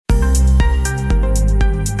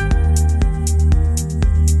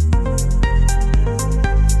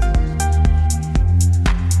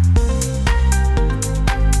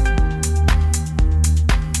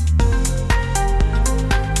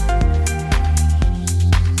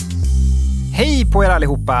Hej på er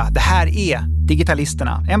allihopa, det här är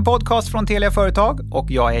Digitalisterna, en podcast från Telia Företag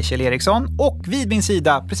och jag är Kjell Eriksson och vid min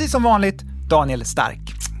sida, precis som vanligt, Daniel Stark.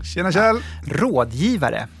 Tjena Kjell!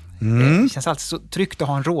 Rådgivare. Det känns alltid så tryggt att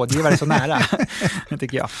ha en rådgivare så nära,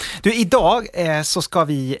 tycker jag. Du, idag så ska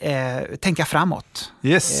vi tänka framåt.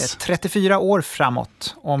 Yes. 34 år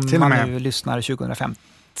framåt, om till man med. nu lyssnar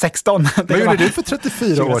 2016. Vad gjorde du för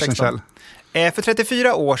 34 år sedan, Kjell? För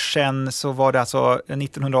 34 år sedan så var det alltså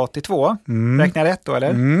 1982. Räknar jag rätt då,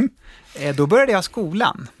 eller? Då började jag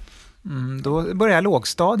skolan. Då började jag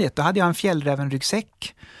lågstadiet. Då hade jag en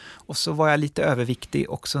fjällrävenryggsäck. Och så var jag lite överviktig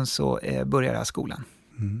och sen så började jag skolan.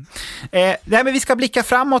 Men vi ska blicka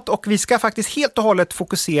framåt och vi ska faktiskt helt och hållet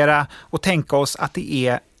fokusera och tänka oss att det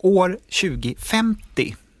är år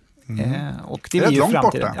 2050. Och det är ju långt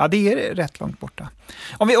borta. Ja, det är rätt långt borta.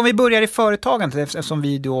 Om vi börjar i företagandet, eftersom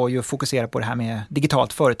vi då ju fokuserar på det här med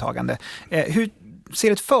digitalt företagande. Hur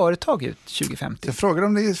ser ett företag ut 2050? Jag frågar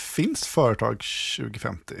om det finns företag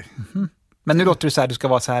 2050. Men nu låter du så här, du ska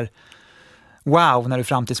vara så här wow, när du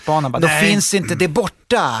framtidsspanar. Då finns inte, det är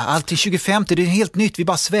borta. Allt till 2050, det är helt nytt, vi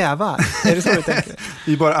bara svävar. Är det så du tänker?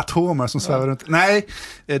 Vi är bara atomer som svävar runt. Nej,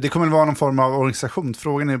 det kommer att vara någon form av organisation.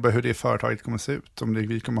 Frågan är bara hur det företaget kommer att se ut. Om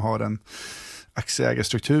vi kommer ha den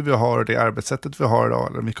aktieägarstruktur vi har och det arbetssättet vi har idag,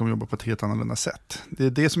 eller om vi kommer att jobba på ett helt annorlunda sätt. Det är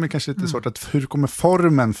det som är kanske lite svårt, att hur kommer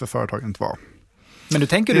formen för företaget vara? Men du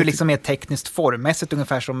tänker du liksom mer tekniskt formmässigt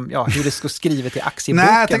ungefär som hur det ska skrivet i aktieboken?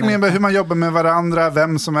 Nej, jag tänker mer hur man jobbar med varandra,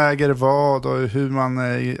 vem som äger vad och hur man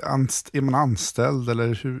är man anställd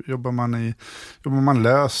eller hur jobbar man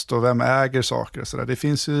löst och vem äger saker och sådär. Det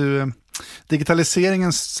finns ju,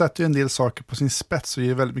 digitaliseringen sätter ju en del saker på sin spets och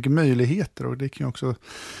ger väldigt mycket möjligheter och det kan ju också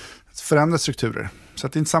förändra strukturer. Så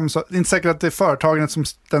att det är inte säkert att det är företagandet som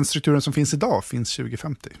den strukturen som finns idag finns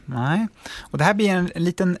 2050. Nej, och det här blir en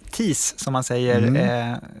liten tease som man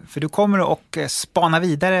säger. För du kommer att spana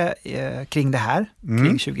vidare kring det här,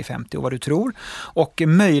 kring 2050 och vad du tror. Och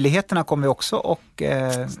möjligheterna kommer vi också att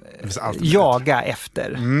jaga efter.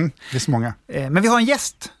 Det är så många. Men vi har en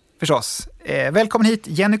gäst förstås. Välkommen hit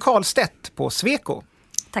Jenny Karlstedt på Sweco.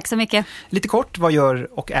 Tack så mycket. Lite kort, vad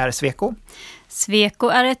gör och är Sweco? Sweco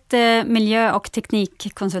är ett miljö- och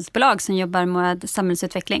teknikkonsultbolag som jobbar med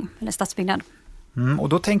samhällsutveckling eller stadsbyggnad. Och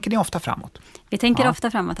då tänker ni ofta framåt? Vi tänker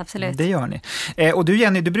ofta framåt, absolut. Det gör ni. Och du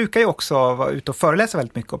Jenny, du brukar ju också vara ute och föreläsa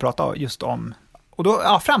väldigt mycket och prata just om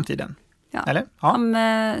framtiden. Ja, eller? Ja.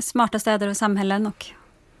 Om smarta städer och samhällen och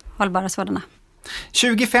hållbara sådana.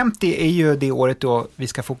 2050 är ju det året då vi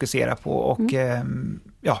ska fokusera på och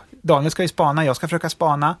Daniel ska ju spana, jag ska försöka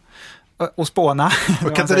spana och spåna.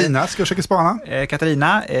 Och Katarina ska försöka spana.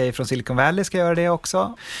 Katarina från Silicon Valley ska göra det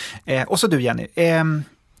också. Och så du Jenny.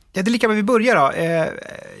 Det är lika bra vi börjar då.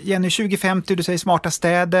 Jenny, 2050, du säger smarta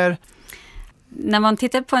städer. När man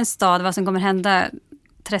tittar på en stad, vad som kommer hända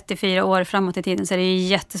 34 år framåt i tiden, så är det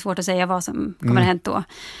jättesvårt att säga vad som kommer hända då.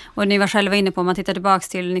 Och ni var själva inne på, om man tittar tillbaka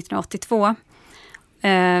till 1982.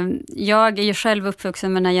 Jag är ju själv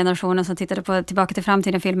uppvuxen med den här generationen som tittade på Tillbaka till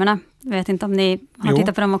framtiden-filmerna. Jag vet inte om ni har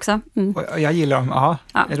tittat på dem också. Jag gillar dem,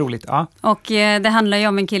 det är roligt. Ja. Och det handlar ju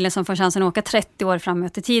om en kille som får chansen att åka 30 år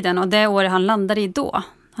framåt i tiden. Och det året han landade i då.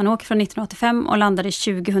 Han åker från 1985 och landade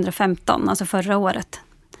 2015, alltså förra året.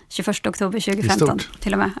 21 oktober 2015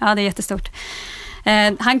 till och med. Ja, det är jättestort.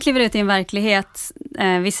 Han kliver ut i en verklighet,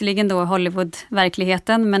 visserligen då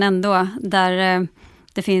Hollywood-verkligheten, men ändå där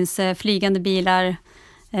det finns flygande bilar,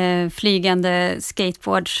 flygande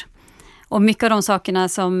skateboards. Och mycket av de sakerna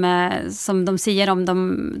som de säger om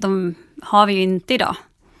de har vi ju inte idag.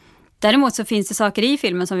 Däremot så finns det saker i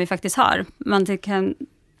filmen som vi faktiskt har.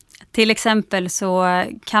 Till exempel så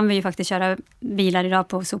kan vi ju faktiskt köra bilar idag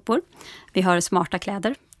på sopor. Vi har smarta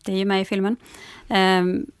kläder, det är ju med i filmen.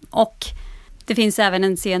 Och det finns även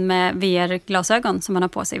en scen med VR-glasögon som man har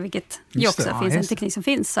på sig, vilket ju också finns en teknik som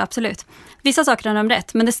finns, så absolut. Vissa saker har de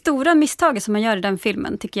rätt, men det stora misstaget som man gör i den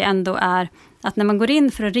filmen tycker jag ändå är att när man går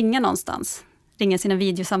in för att ringa någonstans, ringa sina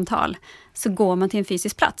videosamtal, så går man till en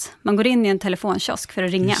fysisk plats. Man går in i en telefonkiosk för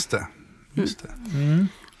att ringa. Just det.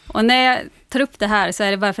 Och när jag tar upp det här så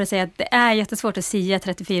är det bara för att säga att det är jättesvårt att sia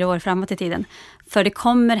 34 år framåt i tiden. För det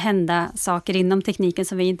kommer hända saker inom tekniken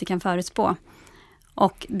som vi inte kan förutspå.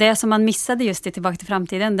 Och det som man missade just i Tillbaka till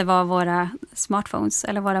framtiden, det var våra smartphones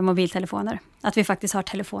eller våra mobiltelefoner. Att vi faktiskt har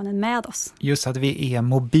telefonen med oss. Just att vi är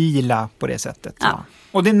mobila på det sättet. Ja.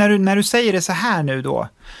 Och det, när du säger det så här nu då,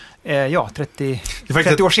 30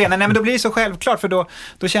 år senare, nej men då blir det så självklart, för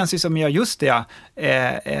då känns det som,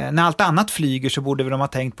 när allt annat flyger så borde de ha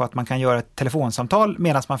tänkt på att man kan göra ett telefonsamtal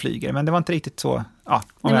medan man flyger, men det var inte riktigt så,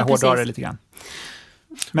 om jag hårdrar det lite grann.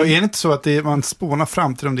 Men är det inte så att man spånar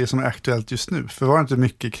fram till det som är aktuellt just nu? För var det inte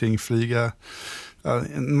mycket kring flyga...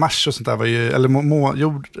 Mars och sånt där var ju, eller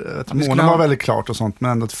månen var väldigt klart och sånt,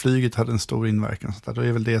 men ändå att flyget hade en stor inverkan och sånt där. Då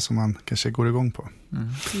är väl det som man kanske går igång på.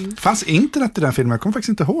 Fanns internet i den filmen? Jag kommer faktiskt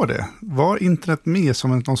inte ihåg det. Var internet med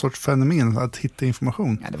som någon sorts fenomen att hitta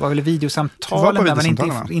information? Ja, det var väl videosamtalen,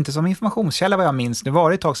 men inte som informationskälla vad jag minns. Det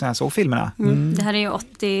var ett tag sedan jag såg filmerna. Det här är ju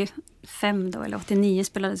 85 då, eller 89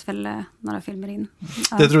 spelades väl några filmer in.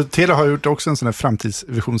 Jag tror att Tele har gjort också en sån här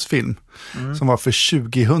framtidsvisionsfilm som var för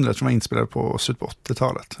 2000, som var inspelad på slutet på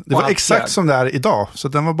 80-talet. Det var exakt som det är idag, så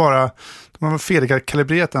den var bara, de var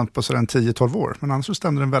felkalibrerat den på sådär 10-12 år, men annars så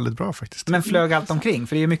stämde den väldigt bra faktiskt. Men flög allt omkring?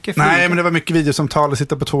 För det är mycket flyg. Nej, men det var mycket videosamtal,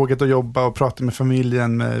 sitta på tåget och jobba och prata med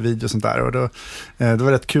familjen med video och sånt där. Och det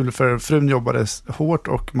var rätt kul, för frun jobbade hårt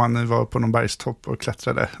och man var på någon bergstopp och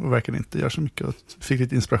klättrade och verkade inte göra så mycket och fick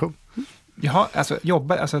lite inspiration. Jaha, alltså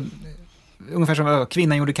ungefär som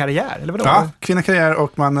kvinnan gjorde karriär, eller vadå? Ja, kvinnan karriär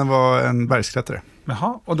och mannen var en bergsklättrare.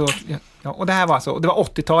 Jaha, och det här var alltså, det var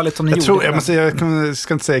 80-talet som ni gjorde? Jag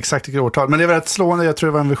ska inte säga exakt vilket årtal, men det var rätt slående. Jag tror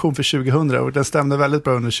det var en vision för 2000 och den stämde väldigt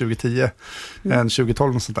bra under 2010 än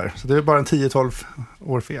 2012 och sånt där. Så det är bara en 10-12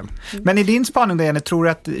 år fel. Men i din spaning då, Jenny, tror du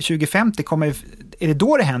att 2050 är det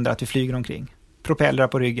då det händer att vi flyger omkring? Propellrar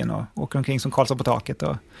på ryggen och åker omkring som Karlsson på taket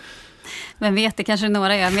och... Men vet, det kanske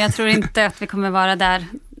några gör, men jag tror inte att vi kommer vara där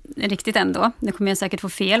riktigt ändå. Nu kommer jag säkert få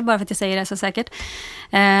fel bara för att jag säger det så säkert.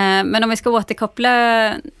 Men om vi ska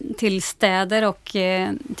återkoppla till städer och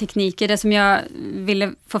tekniker, det som jag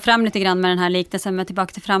ville få fram lite grann med den här liknelsen med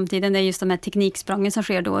Tillbaka till framtiden, det är just de här tekniksprången som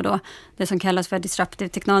sker då och då. Det som kallas för disruptive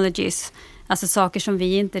technologies. Alltså saker som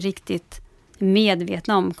vi inte riktigt är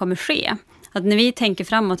medvetna om kommer ske. Att när vi tänker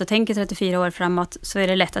framåt och tänker 34 år framåt så är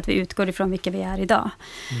det lätt att vi utgår ifrån vilka vi är idag.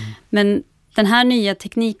 Men den här nya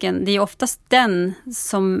tekniken, det är oftast den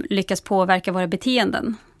som lyckas påverka våra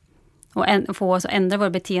beteenden och få oss att ändra våra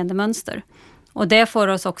beteendemönster. Och det får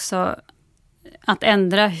oss också att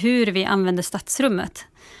ändra hur vi använder stadsrummet.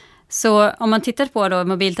 Så om man tittar på då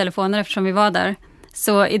mobiltelefoner, eftersom vi var där,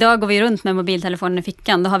 så idag går vi runt med mobiltelefonen i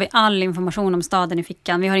fickan. Då har vi all information om staden i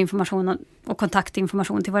fickan. Vi har information och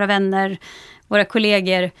kontaktinformation till våra vänner, våra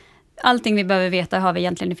kollegor. Allting vi behöver veta har vi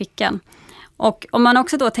egentligen i fickan. Och om man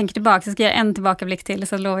också då tänker tillbaka, så ska jag en tillbakablick till,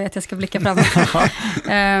 så lovar jag att jag ska blicka framåt.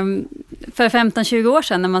 För 15-20 år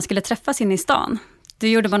sedan när man skulle träffas in i stan, då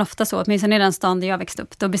gjorde man ofta så, åtminstone i den stan där jag växte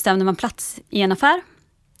upp, då bestämde man plats i en affär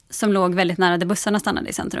som låg väldigt nära där bussarna stannade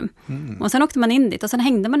i centrum. Och sen åkte man in dit och sen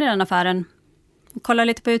hängde man i den affären och kollade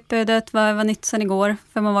lite på utbudet, vad var nytt sen igår,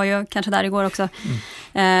 för man var ju kanske där igår också,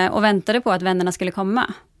 och väntade på att vännerna skulle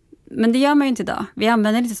komma. Men det gör man ju inte idag. Vi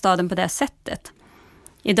använder inte staden på det sättet.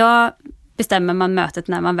 Idag bestämmer man mötet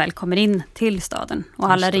när man väl kommer in till staden.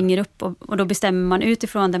 Och alla ringer upp och då bestämmer man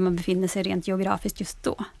utifrån där man befinner sig rent geografiskt just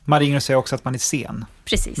då. Man ringer och säger också att man är sen.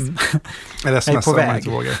 Precis. Eller är på väg.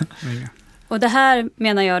 Och det här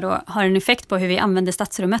menar jag då har en effekt på hur vi använder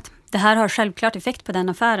stadsrummet. Det här har självklart effekt på den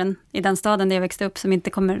affären i den staden där jag växte upp, som inte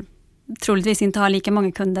kommer troligtvis inte ha lika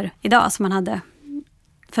många kunder idag som man hade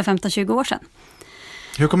för 15-20 år sedan.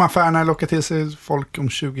 Hur kommer affärerna locka till sig folk om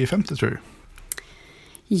 2050, tror du?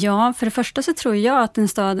 Ja, för det första så tror jag att en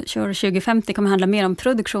stad 2050 kommer handla mer om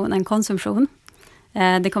produktion än konsumtion.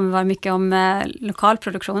 Det kommer vara mycket om lokal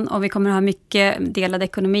produktion och vi kommer ha mycket delad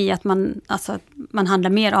ekonomi, att man handlar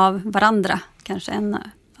mer av varandra kanske än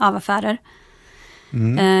av affärer.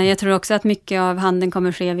 Jag tror också att mycket av handeln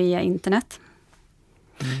kommer ske via internet.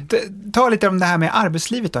 Ta lite om det här med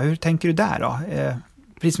arbetslivet då. Hur tänker du där då?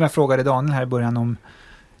 Precis som jag frågade Daniel här i början om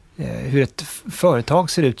hur ett företag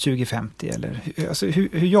ser ut 2050, eller alltså,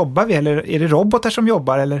 hur jobbar vi, eller är det robotar som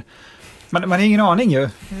jobbar, eller man har ingen aning ju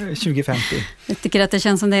 2050. Jag tycker att det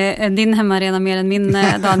känns som det är din hemmaarena mer än min,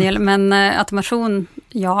 Daniel, men automation,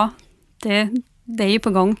 ja, det är ju på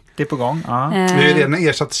gång. Det är på gång, ja. Vi har ju redan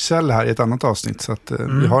ersatt Kjell här i ett annat avsnitt, så att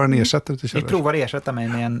vi har en ersättare till Kjell. Vi provade ersätta mig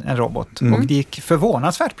med en robot och det gick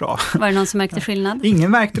förvånansvärt bra. Var det någon som märkte skillnad?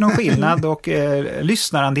 Ingen märkte någon skillnad och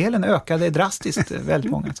lyssnarandelen ökade drastiskt,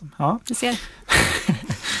 väldigt många. Ja. Du ser.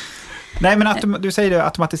 Nej, men du säger det,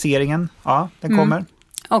 automatiseringen, ja, den kommer.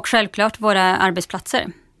 Och självklart våra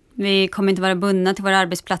arbetsplatser. Vi kommer inte vara bundna till våra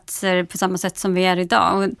arbetsplatser på samma sätt som vi är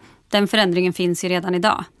idag. Och den förändringen finns ju redan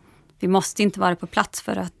idag. Vi måste inte vara på plats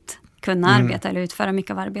för att kunna arbeta eller utföra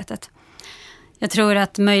mycket av arbetet. Jag tror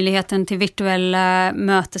att möjligheten till virtuella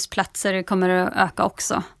mötesplatser kommer att öka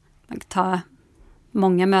också. Man kan ta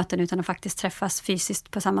många möten utan att faktiskt träffas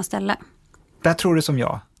fysiskt på samma ställe. Där tror du som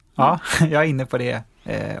jag. Ja, jag är inne på det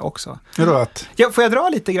också. Får jag dra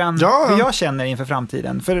lite grann hur jag känner inför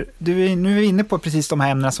framtiden? För nu är vi inne på precis de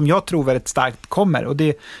här ämnena som jag tror väldigt starkt kommer. Och det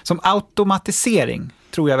är som automatisering.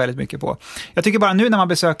 tror jag väldigt mycket på. Jag tycker bara nu när man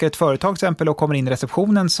besöker ett företag till exempel och kommer in i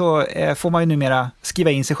receptionen så får man ju numera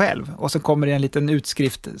skriva in sig själv. Och så kommer det en liten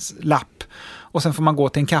utskriftslapp. Och sen får man gå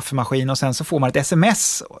till en kaffemaskin och sen så får man ett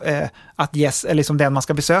sms att eller som den man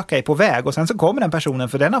ska besöka är på väg. Och sen så kommer den personen,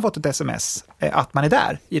 för den har fått ett sms att man är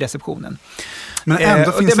där i receptionen. Men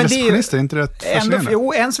ändå finns det receptionister, inte rätt fascinerande?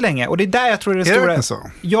 Jo, än så länge. Och det är där jag tror det är stora. Det inte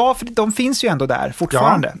så? Ja, för de finns ju ändå där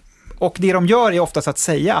fortfarande. Ja. Och det de gör är oftast att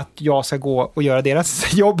säga att jag ska gå och göra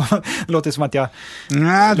deras jobb. Det låter som att jag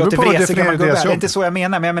låter vresig gammal gubbe. Det är inte så jag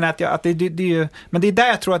menar. Men jag menar att det är ju... Men det är där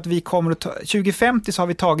jag tror att vi kommer att 2050 så har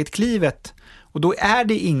vi tagit klivet. Och då är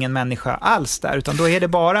det ingen människa alls där. Utan då är det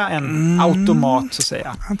bara en automat, så att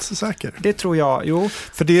säga. Jag är inte så säker. Det tror jag, jo.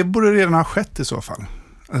 För det borde redan ha skett i så fall.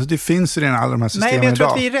 Alltså det finns ju redan alla de här systemen idag. Nej, men jag tror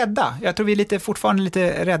att vi är rädda. Jag tror vi är fortfarande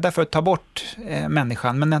lite rädda för att ta bort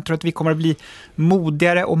människan. Men jag tror att vi kommer att bli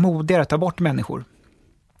modigare och modigare att ta bort människor.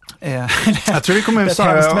 Jag tror vi kommer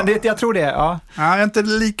men jag tror det, ja. Ja, jag inte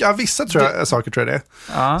lika vissa saker tror jag det.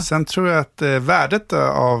 Ja. Sen tror jag att värdet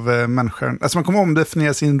av människan, alltså man kommer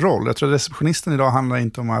omdefiniera sin roll. Jag tror att receptionisten idag handlar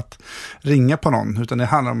inte om att ringa på någon, utan det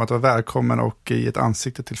handlar om att vara välkommen och ge ett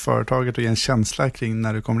ansikte till företaget och ge en känsla kring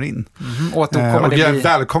när du kommer in. Och ge en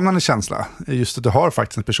välkomnande känsla. Just att du har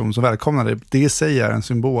faktiskt en person som välkomnar dig. Det i sig är en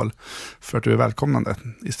symbol för att du är välkomnande.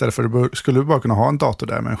 Istället för att skulle du bara kunna ha en dator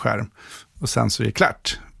där med en skärm och sen så är det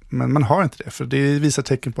klart. Men man har inte det, för det visar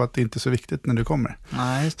tecken på att det inte är så viktigt när du kommer.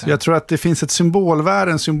 Nej, just det. Så jag tror att det finns ett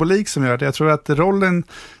symbolvärde, en symbolik som gör det. Jag tror att rollen,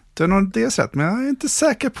 det är nog det sätt, men jag är inte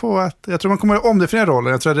säker på att... Jag tror man kommer att omdefiniera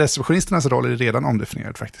rollen. Jag tror att receptionisternas roll är redan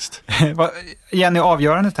omdefinierad faktiskt. Jenny,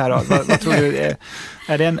 avgörandet här då? Vad tror du?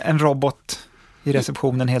 Är det en robot i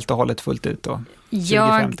receptionen helt och hållet fullt ut då?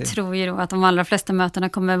 2050? Jag tror ju då att de allra flesta mötena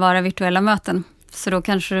kommer vara virtuella möten. Så då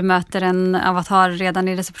kanske du möter en avatar redan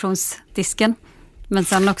i receptionsdisken. Men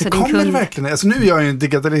sen också det kommer det verkligen. Alltså nu är jag ju en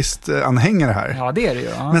digitalist-anhängare här. Ja, det är det ju.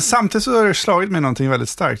 Ja. Men samtidigt så har det slagit med någonting väldigt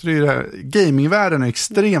starkt. Det är ju det här, gamingvärlden är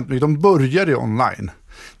extremt mycket. De började ju online.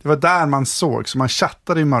 Det var där man såg, så man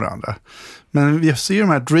chattade med varandra. Men vi ser ju de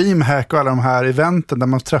här DreamHack och alla de här eventen där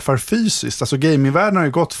man träffar fysiskt. Alltså gamingvärlden har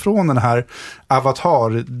ju gått från den här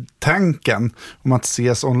avatar-tanken om att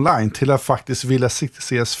ses online till att faktiskt vilja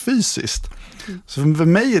ses fysiskt. Så för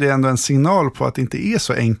mig är det ändå en signal på att det inte är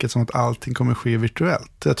så enkelt som att allting kommer ske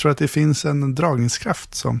virtuellt. Jag tror att det finns en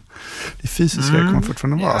dragningskraft som det fysiska kommer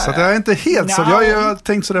fortfarande vara. Så att jag är inte helt så. Jag har ju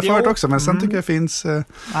tänkt så där förut också, men sen tycker jag det finns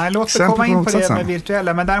låt mig komma in på det med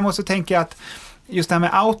virtuella. Men däremot så tänker jag att just det här med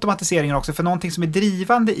automatiseringen också, för någonting som är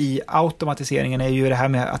drivande i automatiseringen är ju det här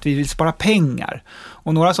med att vi vill spara pengar.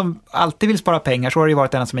 Och några som alltid vill spara pengar, så har det ju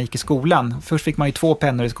varit den som gick i skolan. Först fick man ju 2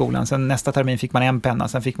 pennor i skolan, sen nästa termin fick man 1 penna,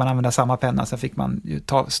 sen fick man använda samma penna, sen fick man ju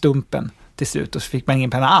ta stumpen till slut och så fick man ingen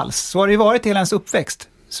penna alls. Så har det ju varit hela ens uppväxt.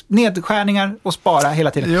 Nedskärningar och spara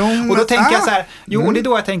hela tiden. Och då tänker jag så här, och det är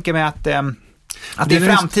då jag tänker mig att i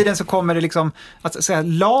framtiden så kommer det liksom att säga,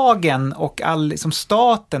 lagen och all liksom,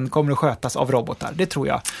 staten kommer att skötas av robotar. Det tror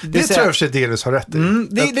jag. Det tror jag för sig delvis har rätt i.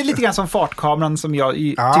 Det är lite grann som fartkameran som jag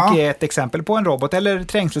tycker är ett exempel på en robot. Eller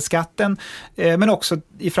trängselskatten. Men också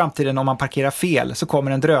i framtiden om man parkerar fel så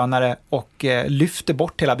kommer en drönare och lyfter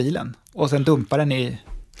bort hela bilen. Och sen dumpar den i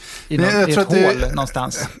ett hål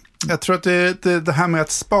någonstans. Jag tror att det här med att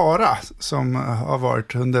spara som har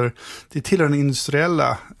varit det tillhör den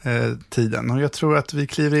industriella tiden. Och jag tror att vi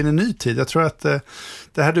kliver in i en ny tid. Jag tror att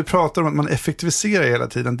det här du pratar om att man effektiviserar hela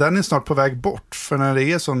tiden, den är snart på väg bort. För när det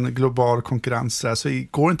är sån global konkurrens där, så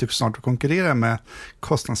går det inte snart att konkurrera med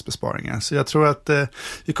kostnadsbesparingar. Så jag tror att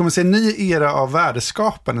vi kommer se en ny era av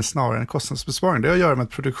värdeskapande snarare än kostnadsbesparing. Det har att göra med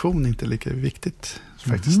att produktion inte är lika viktigt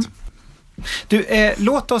faktiskt. Du,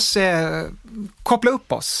 låt oss koppla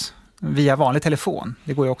upp oss via vanlig telefon.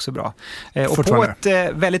 Det går ju också bra. Och på ett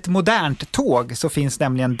väldigt modernt tåg så finns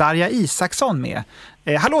nämligen Darja Isaksson med.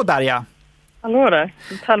 Hallå Darja! Hallå där,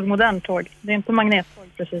 ett halvmodernt tåg. Det är inte magnettåg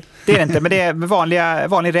precis. Det är det inte, men det är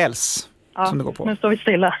vanlig räls som det går på. Nu står vi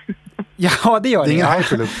stilla. Ja, det gör det. Det är ingen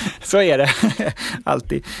hyperloop. Så är det,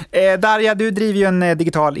 alltid. Darja, du driver ju en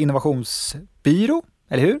digital innovationsbyrå,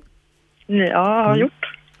 eller hur? Ja, jag har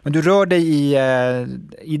gjort. Men du rör dig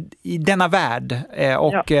i denna värld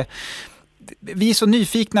och vi är så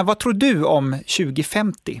nyfikna. Vad tror du om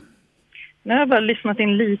 2050? Nu har jag bara lyssnat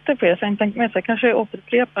in lite på er, så jag tänkte med så jag kanske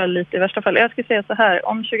återupprepar lite i värsta fall. Jag ska säga så här,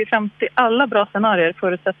 om 2050, alla bra scenarier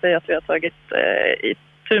förutsätter att vi har tagit i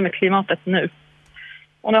tur med klimatet nu.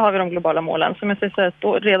 Och nu har vi de globala målen. Som jag säger så här,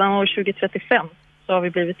 då, redan år 2035 så har vi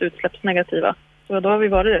blivit utsläppsnegativa. Så då har vi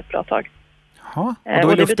varit det ett bra tag. Jaha, och då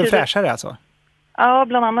är luften fräschare alltså? Ja,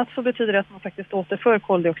 bland annat så betyder det att man faktiskt återför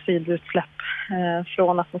koldioxidutsläpp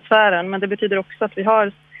från atmosfären. Men det betyder också att vi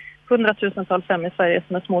har hundratusentals hem i Sverige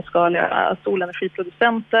som är småskaliga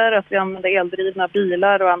solenergiproducenter, att vi använder eldrivna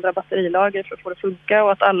bilar och andra batterilager för att få det att funka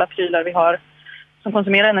och att alla prylar vi har som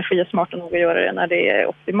konsumerar energi är smarta nog att göra det när det är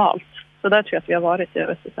optimalt. Så där tror jag att vi har varit i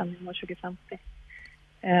över decennium 2050.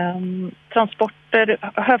 Transporter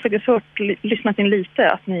har jag faktiskt lyssnat in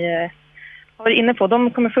lite att ni har varit inne på.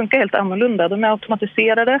 De kommer funka helt annorlunda. De är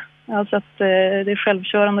automatiserade, alltså att det är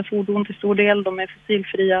självkörande fordon till stor del. De är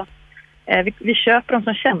fossilfria. Vi köper dem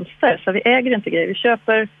som tjänster, så vi äger inte grejer. Vi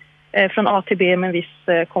köper från A till B med en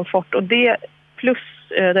viss komfort. Och det plus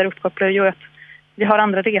där uppkopplar gör att vi har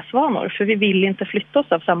andra resvanor, för vi vill inte flytta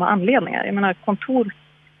oss av samma anledningar. Jag menar, kontor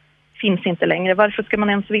finns inte längre. Varför ska man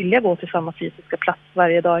ens vilja gå till samma fysiska plats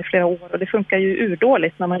varje dag i flera år? Och det funkar ju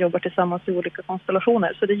urdåligt när man jobbar tillsammans i olika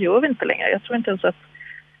konstellationer. Så det gör vi inte längre. Jag tror inte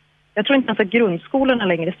ens att grundskolorna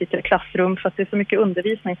längre sitter i klassrum, för att det är så mycket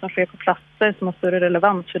undervisning som sker på platser som har större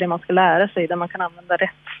relevans för det man ska lära sig, där man kan använda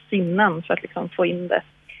rätt sinnen för att liksom få in det.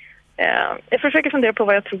 Jag försöker fundera på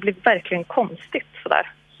vad jag tror blir verkligen konstigt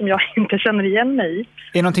sådär, som jag inte känner igen mig i. Är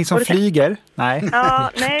det någonting som flyger? Nej. Ja,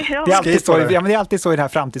 nej. Det är alltid så, men det är alltid så i den här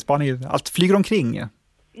framtidsspaningen. Allt flyger omkring.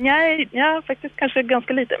 Nej, faktiskt kanske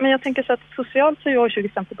ganska lite. Men jag tänker så att socialt så är jag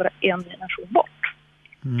 2050 bara en generation bort.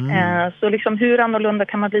 Så liksom hur annorlunda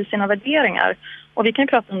kan man bli sina värderingar? Och vi kan ju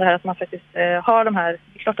prata om det här att man faktiskt har de här,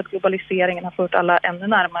 det är klart att globaliseringen har fört alla ännu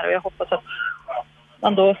närmare, och jag hoppas att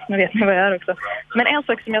man då, nu vet ni vad jag är också. Men en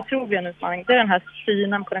sak som jag tror blir en utmaning, det är den här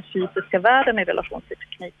synen på den fysiska världen i relation till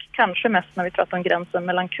teknik. Kanske mest när vi pratar om gränsen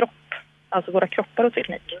mellan kropp, alltså våra kroppar och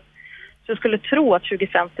teknik. Så jag skulle tro att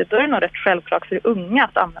 2050 då är det nog rätt självklart för unga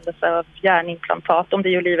att använda sig av hjärnimplantat, om det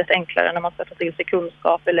gör livet enklare när man ska ta till sig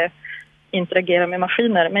kunskap eller interagera med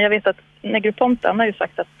maskiner. Men jag vet att Negroponte har ju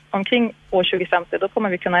sagt att omkring år 2050 då kommer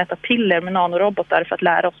vi kunna äta piller med nanorobotar för att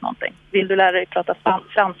lära oss någonting. Vill du lära dig prata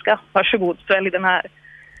franska? Varsågod, svälj den här.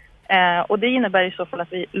 Och det innebär i så fall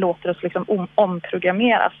att vi låter oss liksom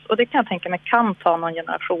omprogrammeras. Och det kan jag tänka mig kan ta någon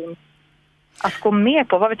generation att gå med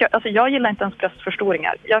på. Vad vet jag? Alltså jag gillar inte ens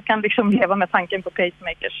bröstförstoringar. Jag kan liksom leva med tanken på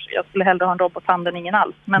pacemakers. Jag skulle hellre ha en robothand än ingen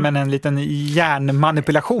alls. Men en liten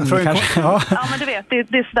hjärnmanipulation kanske? Ja, men du vet,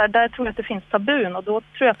 det är sådär, där tror jag att det finns tabun. Och då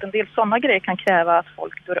tror jag att en del sådana grejer kan kräva att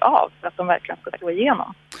folk dör av för att de verkligen ska gå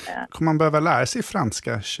igenom. Kommer man behöva lära sig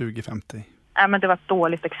franska 2050? Nej, men det var ett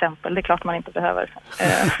dåligt exempel. Det är klart man inte behöver.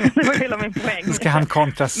 Det var hela min poäng. Ska han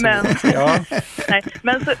kontras?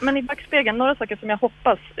 Men i backspegeln, några saker som jag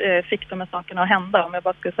hoppas fick de här sakerna att hända. Om jag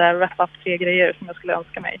bara skulle säga wrap up 3 grejer som jag skulle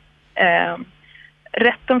önska mig.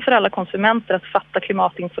 Rätten för alla konsumenter att fatta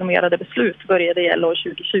klimatinformerade beslut började gälla år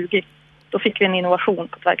 2020. Då fick vi en innovation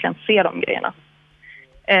på att verkligen se de grejerna.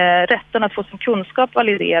 Rätten att få sin kunskap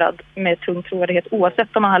validerad med tung trovärdighet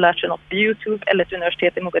oavsett om man har lärt sig något på YouTube eller ett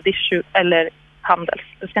universitet i Mogadishu eller Handels.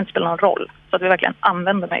 Det ska inte spela någon roll, så att vi verkligen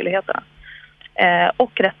använder möjligheterna.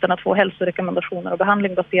 Och rätten att få hälsorekommendationer och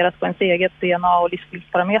behandling baserat på ens eget DNA och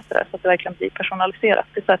livsstilsparametrar så att det verkligen blir personaliserat.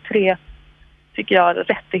 Det är så här 3, tycker jag,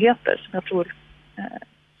 rättigheter som jag tror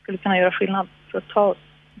skulle kunna göra skillnad för att ta oss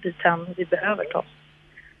dit vi behöver ta oss.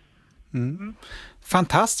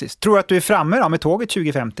 Fantastiskt. Tror du att du är framme då med tåget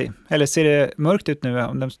 2050? Eller ser det mörkt ut nu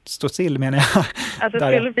om den står still, menar jag? Alltså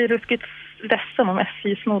jag skulle bli ruskigt ledsen om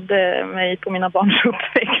SJ snodde mig på mina barns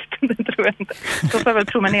uppväxt. Det tror jag inte. Då får jag väl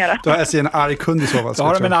promenera. Då har SJ en arg kund i så fall. Då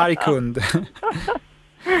har de en arg kund.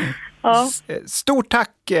 Ja. Stort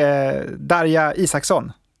tack Darja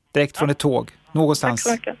Isaksson. Direkt från ett tåg.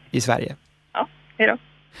 Någonstans i Sverige. Ja, hej då.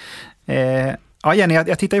 Ja, Jenny,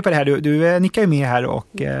 jag tittar ju på det här. Du nickar ju med här och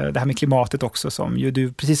det här med klimatet också som ju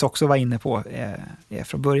du precis också var inne på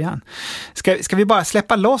från början. Ska vi bara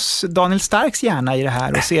släppa loss Daniel Starks hjärna i det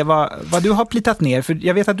här och se vad du har plitat ner? För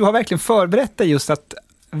jag vet att du har verkligen förberett dig just att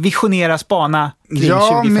visionera, spana kring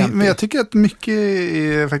 2050. Men jag tycker att mycket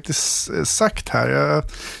är faktiskt sagt här.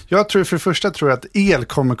 Jag tror för det första att el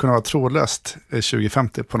kommer kunna vara trådlöst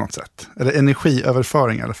 2050 på något sätt. Eller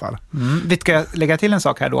energiöverföring i alla fall. Vi ska lägga till en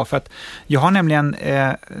sak här då, för att jag har nämligen,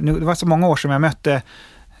 det var så många år som jag mötte,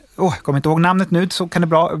 jag kommer inte ihåg namnet nu, så kan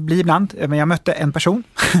det bli ibland, men jag mötte en person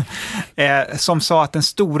som sa att den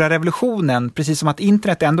stora revolutionen, precis som att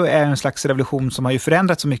internet ändå är en slags revolution som har ju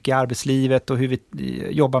förändrat så mycket i arbetslivet och hur vi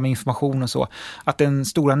jobbar med information och så, att den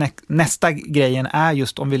stora nästa grejen är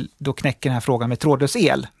just om vi då knäcker den här frågan med trådlös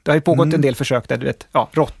el. Det har ju pågått en del försök där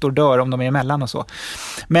råttor dör om de är emellan och så.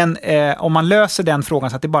 Men om man löser den frågan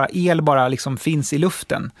så att el bara liksom finns i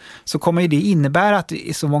luften, så kommer ju det innebära att det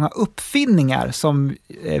är så många uppfinningar som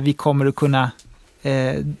vi kommer att kunna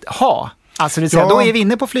ha. Alltså då är vi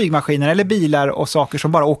inne på flygmaskiner eller bilar och saker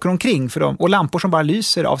som bara åker omkring för dem, och lampor som bara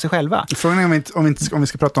lyser av sig själva. Frågan är om vi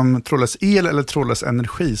ska prata om trådlös el eller trådlös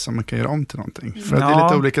energi som man kan göra om till någonting. För att det är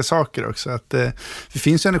lite olika saker också. Att, det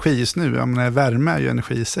finns ju energi just nu, värme är ju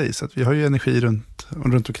energi i sig, så att vi har ju energi runt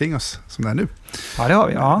omkring oss som det är nu. Ja, det har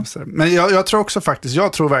vi, ja. Men jag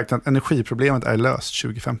tror verkligen att energiproblemet är löst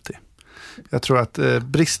 2050. Jag tror att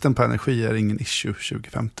bristen på energi är ingen issue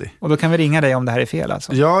 2050. Och då kan vi ringa dig om det här är fel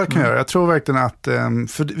alltså? Ja, det kan jag göra. Jag tror verkligen att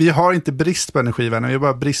för vi har inte brist på energi, vi har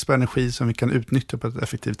bara brist på energi som vi kan utnyttja på ett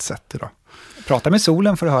effektivt sätt idag. Prata med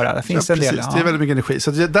solen för att höra, det finns en del. Det är väldigt mycket energi.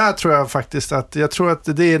 Så där tror jag faktiskt att det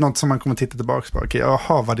är något som man kommer titta tillbaka på. Okej,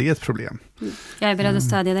 jaha, var det ett problem? Jag är beredd att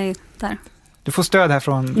stödja dig där. Du får stöd här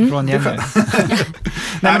från Jenny.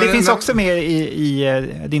 Nej, men det finns också med i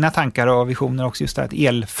dina tankar och visioner också, just det att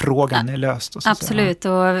elfrågan är löst. Och absolut,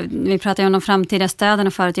 och vi pratar ju om de framtida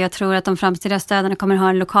städerna förut. Jag tror att de framtida städerna kommer ha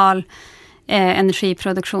en lokal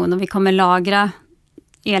energiproduktion, och vi kommer lagra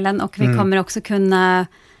elen, och vi kommer också kunna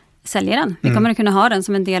sälja den. Vi kommer att kunna ha den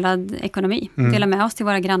som en delad ekonomi. Dela med oss till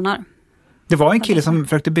våra grannar. Det var en kille som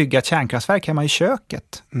försökte bygga ett kärnkraftverk hemma i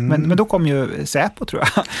köket. Men då kom ju Säpo, tror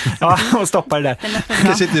jag. Och stoppade det där. Det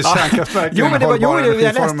kanske inte är kärnkraftverk. Jo, men det var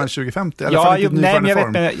energiformen 2050.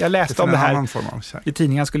 Jag läste om det här. I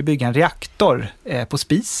tidningen skulle bygga en reaktor på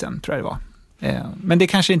spisen, tror jag det var. Men det är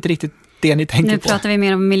kanske inte riktigt det ni tänker på. Nu pratar vi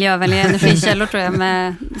mer om miljövänliga energikällor, tror jag,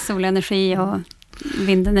 med solenergi och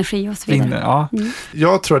vindenergi och så vidare.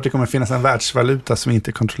 Jag tror att det kommer finnas en världsvaluta som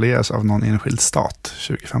inte kontrolleras av någon enskild stat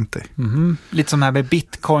 2050. Lite som här med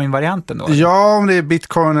bitcoin-varianten då? Ja, om det är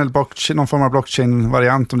bitcoin eller blockchain, någon form av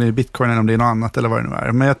blockchain-variant, om det är bitcoin eller om det är något annat eller vad det nu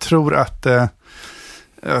är. Men jag tror att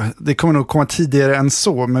det kommer nog komma tidigare än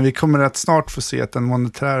så, men vi kommer att snart få se att den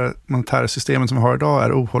monetära systemet som vi har idag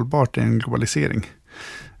är ohållbart i en globalisering.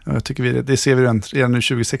 Jag tycker det ser vi redan nu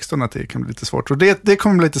 2016 att det kan bli lite svårt. Och det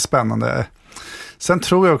kommer bli lite spännande. Sen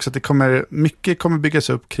tror jag också att mycket kommer byggas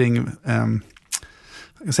upp kring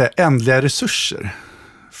ändliga resurser.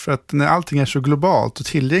 För att när allting är så globalt och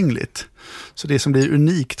tillgängligt, så det som blir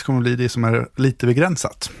unikt kommer bli det som är lite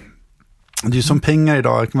begränsat. Det är ju som pengar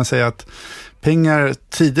idag, kan man säga att pengar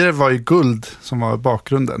tidigare var ju guld som var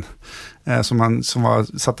bakgrunden. Som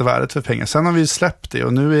var satte värdet för pengar. Sen har vi släppt det,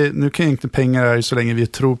 och nu kan egentligen pengar så länge vi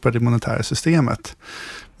tror på det monetära systemet.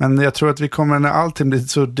 Men jag tror att vi kommer, när allting blir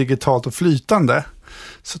så digitalt och flytande,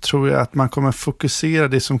 så tror jag att man kommer fokusera,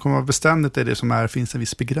 det som kommer att vara beständigt är det som finns en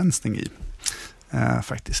viss begränsning i.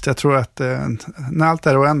 Faktiskt. Jag tror att när allt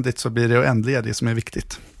är oändligt så blir det oändliga det som är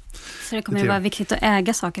viktigt. Så det kommer att vara viktigt att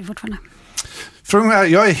äga saker fortfarande?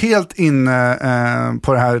 Jag är helt inne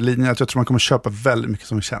på den här linjen att jag tror man kommer köpa väldigt mycket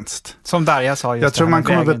som tjänst. Som Darja sa just. Jag tror man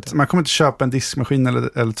kommer inte köpa en diskmaskin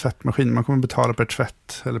eller tvättmaskin. Man kommer betala per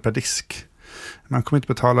tvätt eller per disk. Man kommer inte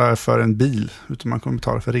betala för en bil, utan man kommer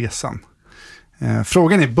betala för resan.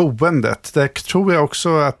 Frågan är boendet. Där tror jag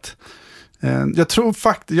också att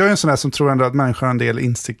jag är en sån där som tror ändå att människor har en del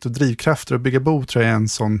insikt och drivkrafter, och bygga bo tror jag är en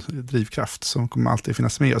sån drivkraft som kommer alltid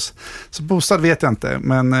finnas med oss. Så bostad vet jag inte,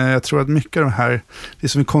 men jag tror att mycket av det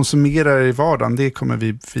som vi konsumerar i vardagen, det kommer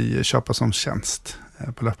vi köpa som tjänst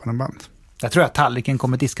på löpande band. Jag tror att tallriken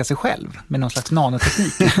kommer diska sig själv med någon slags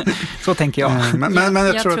nanoteknik. Så tänker jag.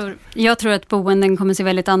 Jag tror att boenden kommer se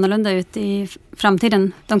väldigt annorlunda ut i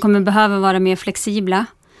framtiden. De kommer behöva vara mer flexibla.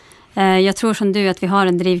 Jag tror som du att vi har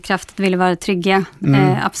en drivkraft att vilja vara trygga,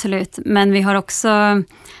 absolut. Men vi har också,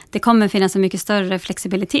 det kommer finnas en mycket större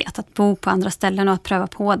flexibilitet att bo på andra ställen och att pröva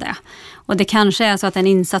på det. Och det kanske är så att den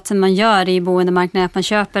insatsen man gör i boendemarknaden, att man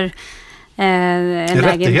köper en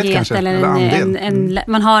lägenhet eller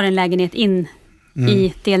man har en lägenhet in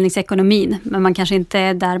i delningsekonomin, men man kanske inte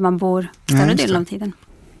är där man bor större delen av tiden.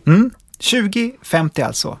 2050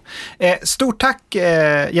 alltså. Stort tack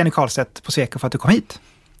Jenny Karlstedt på Sweco för att du kom hit.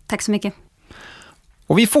 Tack så mycket.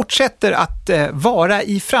 Och vi fortsätter att vara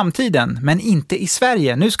i framtiden, men inte i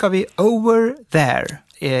Sverige. Nu ska vi over there.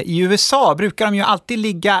 I USA brukar de ju alltid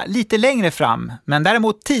ligga lite längre fram, men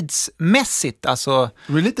däremot tidsmässigt, alltså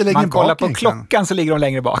man kollar på klockan så ligger de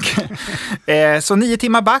längre bak. Så 9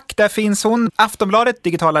 timmar back, där finns hon, Aftonbladet,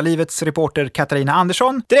 Digitala Livets reporter Katarina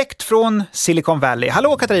Andersson, direkt från Silicon Valley.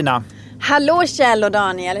 Hallå Katarina! Hallå Kjell och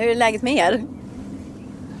Daniel, hur är läget med er?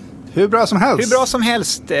 Hur bra som helst. Hur bra som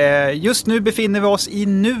helst. Just nu befinner vi oss i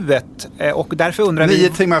nuet och därför undrar 9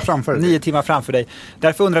 timmar framför dig. 9 timmar framför dig.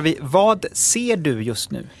 Därför undrar vi, vad ser du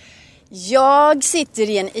just nu? Jag sitter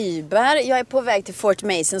i en Uber. Jag är på väg till Fort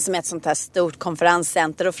Mason som är ett sånt här stort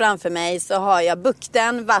konferenscenter, och framför mig så har jag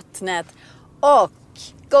bukten, vattnet och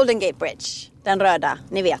Golden Gate Bridge. Den röda,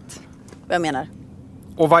 ni vet vad jag menar.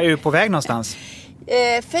 Och var är du på väg någonstans?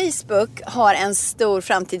 Facebook har en stor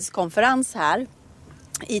framtidskonferens här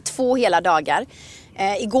i 2 hela dagar.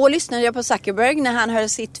 Igår lyssnade jag på Zuckerberg när han höll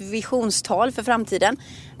sitt visionstal för framtiden.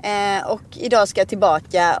 Och idag ska jag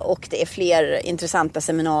tillbaka och det är fler intressanta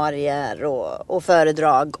seminarier och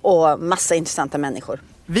föredrag och massa intressanta människor.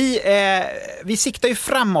 Vi siktar ju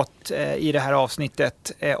framåt i det här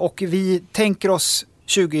avsnittet och vi tänker oss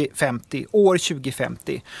år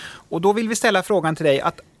 2050. Och då vill vi ställa frågan till dig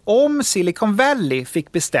att om Silicon Valley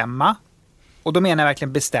fick bestämma, och då menar jag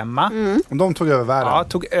verkligen bestämma. Om de tog över världen. Ja,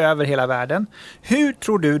 tog över hela världen. Hur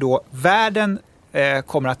tror du då världen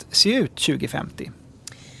kommer att se ut 2050?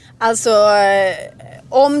 Alltså,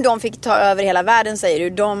 om de fick ta över hela världen säger du,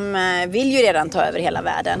 de vill ju redan ta över hela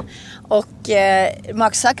världen. Och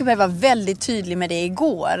Mark Zuckerberg var väldigt tydlig med det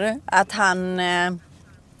igår, att han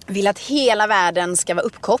vill att hela världen ska vara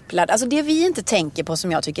uppkopplad. Alltså det vi inte tänker på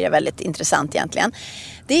som jag tycker är väldigt intressant egentligen,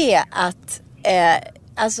 det är att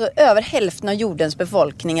alltså över hälften av jordens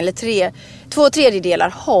befolkning eller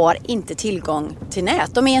 2/3 har inte tillgång till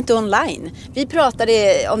nät. De är inte online. Vi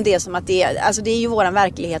pratade om det som att det är ju våran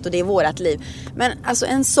verklighet och det är vårat liv. Men alltså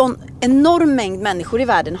en sån enorm mängd människor i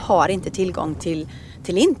världen har inte tillgång till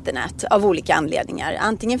internet av olika anledningar.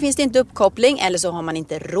 Antingen finns det inte uppkoppling eller så har man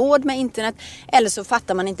inte råd med internet eller så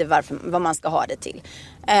fattar man inte vad man ska ha det till.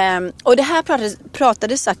 Och det här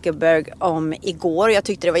pratade Zuckerberg om igår och jag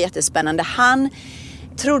tyckte det var jättespännande. Han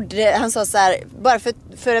sa så här, bara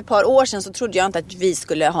för ett par år sedan så trodde jag inte att vi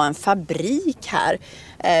skulle ha en fabrik här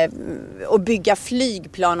och bygga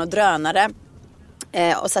flygplan och drönare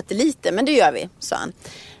och satelliter, men det gör vi, sa han.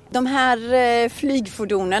 De här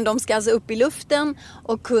flygfordonen, de ska alltså upp i luften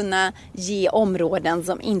och kunna ge områden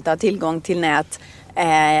som inte har tillgång till nät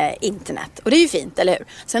internet. Och det är ju fint, eller hur?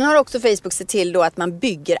 Sen har också Facebook sett till då att man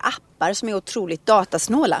bygger appar som är otroligt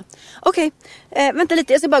datasnåla. Okej, vänta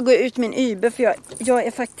lite, jag ska bara gå ut min Uber för jag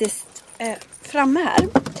är faktiskt framme här.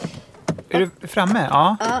 Är du framme?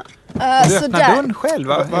 Ja. Du öppnar dörren själv,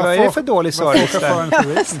 va? Vad är det för dålig service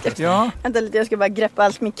där? Vänta lite, jag ska bara greppa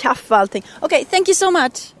allt min kaffe och allting. Okej, thank you so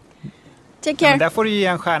much. Take care. Men där får du ge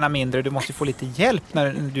en stjärna mindre. Du måste få lite hjälp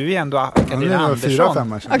när du är ändå Katarina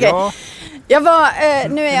Andersson. Okej. Ja. Jag var,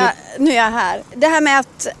 nu är jag här. Det här med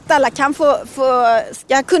att alla kan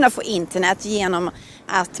ska kunna få internet genom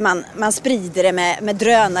att man sprider det med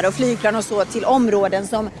drönare och flygplan och så till områden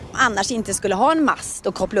som annars inte skulle ha en mast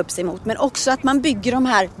att koppla upp sig mot. Men också att man bygger de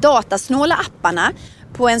här datasnåla apparna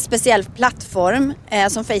på en speciell plattform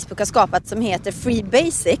som Facebook har skapat som heter Free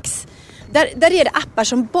Basics. Där är det appar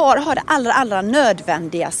som bara har det allra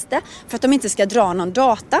nödvändigaste för att de inte ska dra någon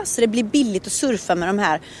data. Så det blir billigt att surfa med de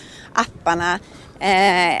här apparna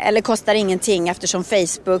eller kostar ingenting eftersom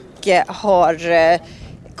Facebook har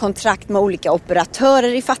kontrakt med olika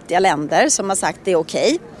operatörer i fattiga länder som har sagt det är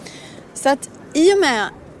okej. Så att i och med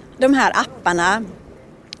de här apparna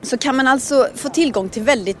så kan man alltså få tillgång till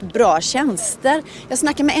väldigt bra tjänster. Jag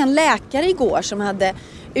snackade med en läkare igår som hade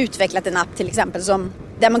utvecklat en app till exempel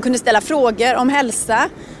där man kunde ställa frågor om hälsa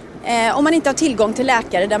om man inte har tillgång till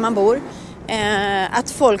läkare där man bor.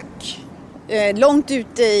 Att folk långt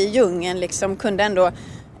ute i djungeln liksom kunde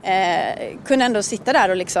ändå sitta där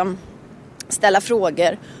och liksom ställa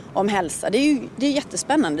frågor om hälsa. Det är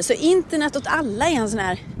jättespännande. Så internet åt alla är en sån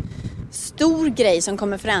här stor grej som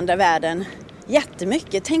kommer förändra världen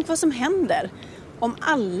jättemycket. Tänk vad som händer om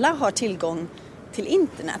alla har tillgång till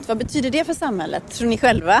internet. Vad betyder det för samhället? Tror ni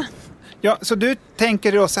själva? Ja, så du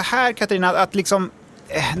tänker då så här, Katarina, att liksom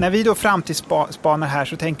när vi då framtidsspanar här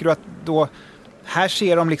så tänker du att då här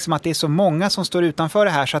ser de liksom att det är så många som står utanför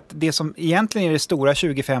det här så att det som egentligen är det stora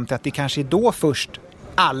 2050 att det kanske är då först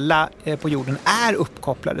alla på jorden är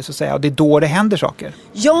uppkopplade så att säga och det är då det händer saker.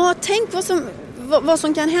 Ja, tänk vad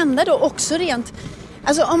som kan hända då också rent.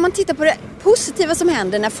 Alltså om man tittar på det positiva som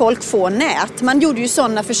händer när folk får nät. Man gjorde ju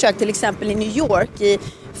sådana försök till exempel i New York i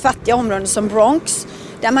fattiga områden som Bronx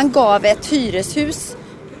där man gav ett hyreshus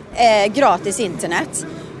gratis internet.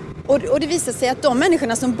 Och det visade sig att de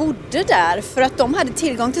människorna som bodde där för att de hade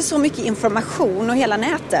tillgång till så mycket information och hela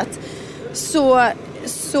nätet så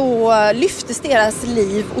lyftes deras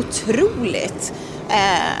liv otroligt.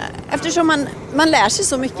 Eftersom man lär sig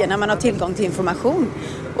så mycket när man har tillgång till information.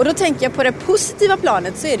 Och då tänker jag på det positiva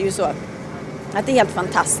planet så är det ju så att det är helt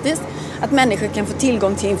fantastiskt att människor kan få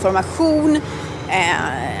tillgång till information.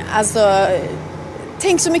 Alltså,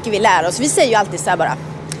 tänk så mycket vi lär oss. Vi säger ju alltid så här bara,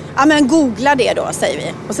 ja men googla det då, säger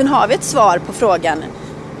vi. Och sen har vi ett svar på frågan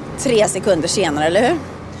 3 sekunder senare, eller hur?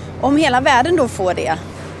 Om hela världen då får det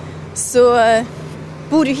så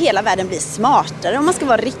borde ju hela världen bli smartare om man ska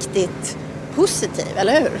vara riktigt positiv,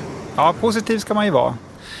 eller hur? Ja, positiv ska man ju vara.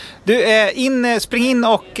 Du, spring in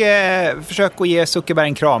och försök att ge Zuckerberg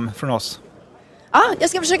en kram från oss. Ja, jag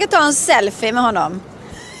ska försöka ta en selfie med honom.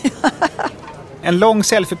 En lång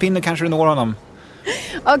selfiepinne kanske du når honom.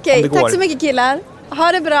 Okej, tack så mycket killar.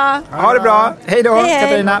 Ha det bra. Ha det bra. Hej då, hej.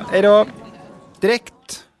 Katarina. Hej då. Direkt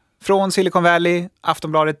från Silicon Valley,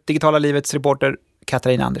 Aftonbladet, Digitala Livets reporter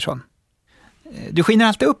Katarina Andersson. Du skiner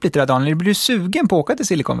alltid upp lite där, Daniel. Blir du sugen på att åka till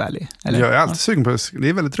Silicon Valley? Eller? Jag är alltid sugen på det. Det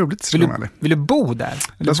är väldigt roligt i Silicon Valley. Vill du bo där?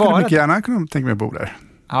 Jag skulle mycket gärna kunna tänka mig att bo där.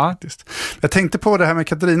 Ja. Jag tänkte på det här med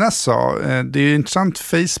Katarina sa. Det är ju intressant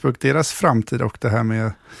Facebook, deras framtid och det här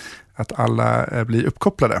med att alla blir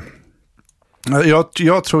uppkopplade.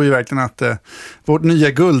 Jag tror ju verkligen att vårt nya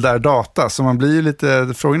guld är data, så man blir ju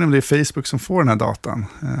lite, frågan är om det är Facebook som får den här datan.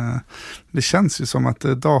 Det känns ju som att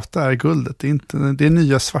data är guldet, det är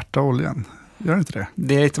nya svarta oljan. Gör inte det?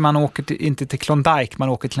 Det är lite, man åker inte till Klondike, man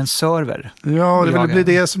åker till en server. Ja, det blir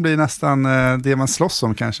det som blir nästan det man slåss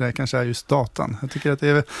om kanske är just datan. Jag tycker att det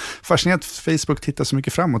är fascinerande att Facebook tittar så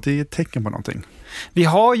mycket framåt, det är ett tecken på någonting. Vi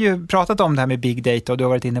har ju pratat om det här med big data och du har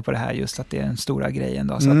varit inne på det här just att det är den stora grejen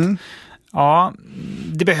då, så att ja,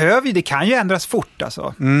 det kan ju ändras fort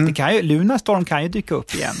alltså. Lunarstorm kan ju dyka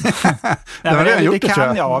upp igen.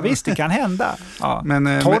 Visst, det kan hända. Ja.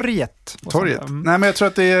 Men, torget. Nej, men jag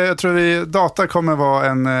tror att data kommer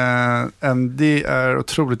vara det är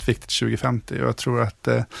otroligt viktigt 2050. Och jag tror att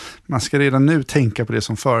man ska redan nu tänka på det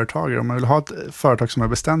som företagare. Om man vill ha ett företag som är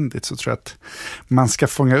beständigt så tror jag att man ska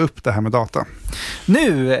fånga upp det här med data.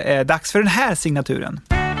 Nu är dags för den här signaturen.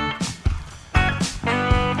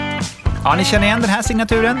 Ja, ni känner igen den här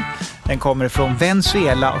signaturen. Den kommer från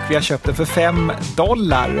Venezuela och vi har köpt den för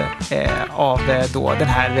 $5 av då den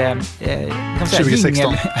här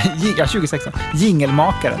 2016. 2016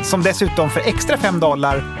 jingelmakaren som dessutom för extra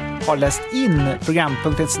 $5 har läst in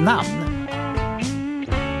programpunktens namn.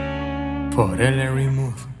 För eller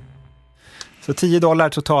emot? Så $10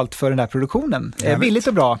 totalt för den här produktionen. Billigt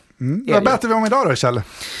och bra. Vad battlar vi om idag då, Kjell?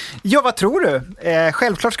 Ja, vad tror du?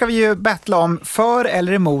 Självklart ska vi ju battla om för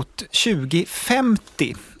eller emot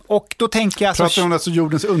 2050. Och då tänker jag... Pratar du om alltså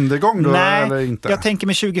jordens undergång då? Nej, eller inte? Jag tänker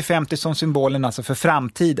med 2050 som symbolen alltså för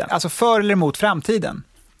framtiden. Alltså för eller emot framtiden.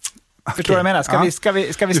 Okay. Förstår du vad jag menar? Ska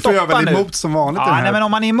vi stoppa nu? Du får göra väl emot som vanligt. Nej, men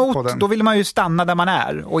om man är emot, podden. Då vill man ju stanna där man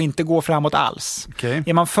är och inte gå framåt alls. Okay.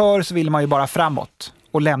 Är man för så vill man ju bara framåt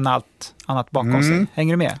och lämna allt annat bakom sig.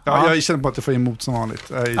 Hänger du med? Ja, jag känner på att du får emot som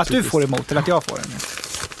vanligt. Att du får emot eller att jag får den.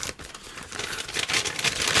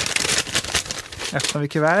 Öppnar vi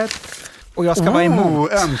kuvertet. Och jag ska vara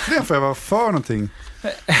emot. Äntligen får jag vara för någonting.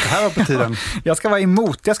 Det här var på tiden. Jag ska vara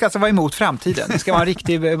emot. Jag ska alltså vara emot framtiden. Det ska vara en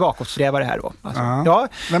riktig bakåtsträvare här då. Alltså, ja.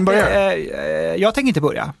 Vem börjar? Jag tänker inte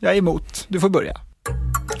börja. Jag är emot. Du får börja.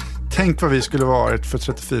 Tänk vad vi skulle varit för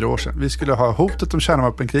 34 år sedan. Vi skulle ha hotet om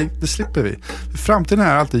kärnvapenkrig. Det slipper vi. Framtiden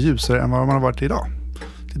är alltid ljusare än vad man har varit idag.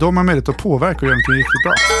 Det är då man har möjlighet att påverka och göra något riktigt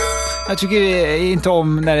bra. Jag tycker inte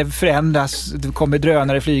om när det förändras, det kommer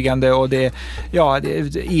drönare flygande och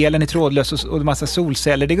elen är trådlös och en massa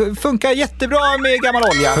solceller. Det funkar jättebra med gammal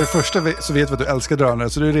olja. För det första så vet vi att du älskar drönare,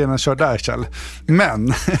 så du är redan kört där, Kjell.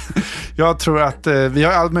 Men jag tror att vi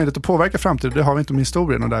har all möjlighet att påverka framtiden. Det har vi inte om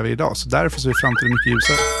historien och där vi är idag. Så därför så är framtiden mycket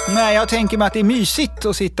ljusare. Nej, jag tänker mig att det är mysigt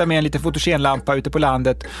att sitta med en lite fotogenlampa ute på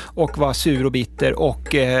landet och vara sur och bitter. Och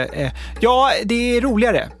det är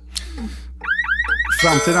roligare.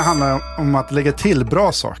 Framtiden handlar om att lägga till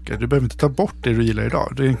bra saker. Du behöver inte ta bort det du gillar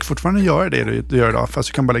idag. Du kan fortfarande göra det du gör idag, fast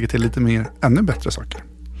du kan bara lägga till lite mer, ännu bättre saker.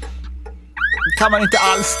 Kan man inte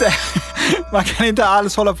alls det? Man kan inte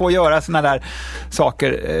alls hålla på att göra såna där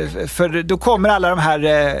saker. För då kommer alla de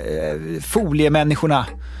här foliemänniskorna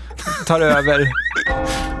tar över.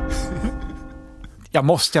 Jag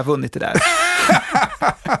måste ha vunnit det där.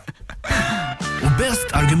 Och bäst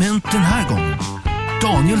argument den här gången.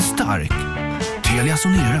 Daniel Stark. Telia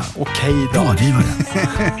Sonera. Okej då. Rådgivare.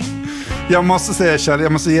 Jag måste säga, Kjell,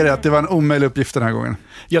 jag måste ge dig att det var en omöjlig uppgift den här gången.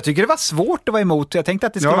 Jag tycker det var svårt att vara emot. Jag tänkte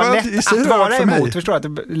att det skulle vara lätt att vara emot. Förstår att det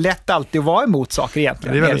är lätt alltid att vara emot saker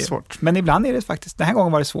egentligen. Det är väldigt svårt. Men ibland är det faktiskt, den här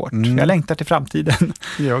gången var det svårt. Jag längtar till framtiden.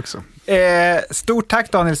 Jag också. Stort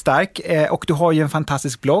tack Daniel Stark. Och du har ju en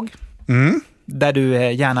fantastisk blogg. Där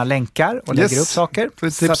du gärna länkar och lägger upp saker. Så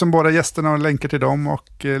ett tips om båda gästerna och länkar till dem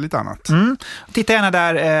och lite annat. Titta gärna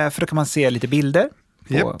där, för då kan man se lite bilder.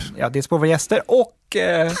 Dels på våra gäster och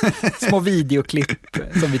små videoklipp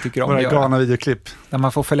som vi tycker om våra att göra. galna videoklipp. Där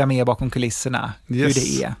man får följa med bakom kulisserna, hur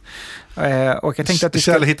det är. Och jag tänkte att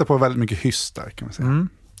Kjell hittar på väldigt mycket hyss där, kan man säga.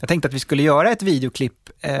 Jag tänkte att vi skulle göra ett videoklipp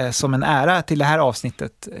som en ära till det här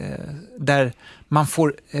avsnittet. Där man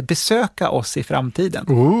får besöka oss i framtiden.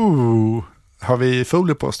 Har vi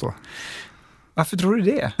folie på oss då? Varför tror du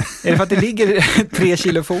det? Är det för att det ligger 3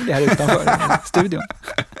 kilo folie här utanför studion?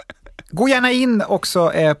 Gå gärna in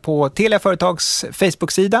också på Telia Företags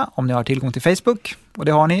Facebook-sida om ni har tillgång till Facebook. Och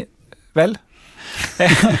det har ni väl?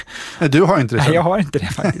 Du har inte det. Nej, jag har inte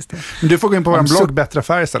det faktiskt. Men du får gå in på vår blogg Bättre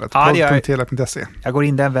Affärer istället. Podd.telia.se. Jag går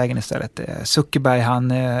in den vägen istället. Zuckerberg, han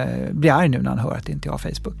blir arg nu när han hör att inte jag har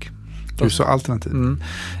Facebook. Du är så alternativ.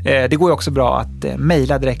 Det går ju också bra att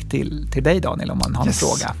mejla direkt till dig, Daniel, om man har en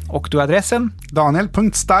fråga. Och du adressen?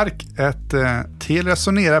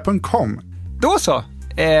 Daniel.stark@teliasonera.com. Då så.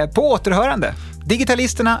 På återhörande.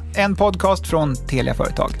 Digitalisterna, en podcast från Telia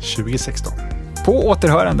Företag. 2016. På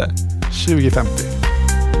återhörande. 2050.